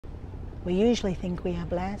We usually think we are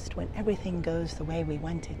blessed when everything goes the way we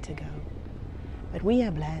want it to go. But we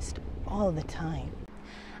are blessed all the time.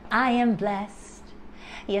 I am blessed.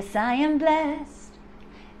 Yes, I am blessed.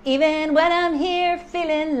 Even when I'm here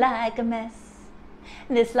feeling like a mess.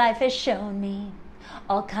 This life has shown me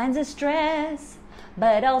all kinds of stress,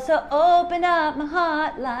 but also opened up my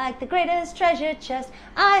heart like the greatest treasure chest.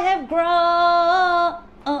 I have grown.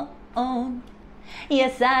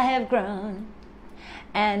 Yes, I have grown.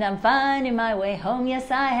 And I'm finding my way home.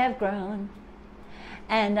 Yes, I have grown.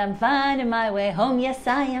 And I'm finding my way home. Yes,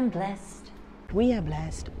 I am blessed. We are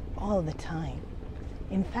blessed all the time.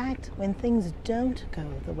 In fact, when things don't go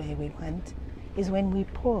the way we want, is when we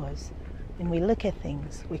pause and we look at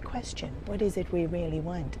things, we question, what is it we really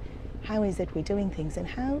want? How is it we're doing things? And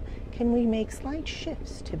how can we make slight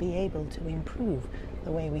shifts to be able to improve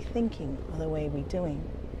the way we're thinking or the way we're doing?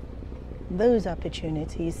 Those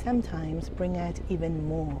opportunities sometimes bring out even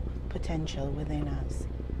more potential within us.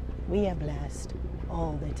 We are blessed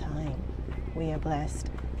all the time. We are blessed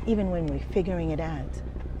even when we're figuring it out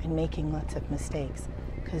and making lots of mistakes,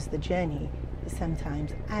 because the journey is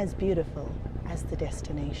sometimes as beautiful as the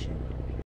destination.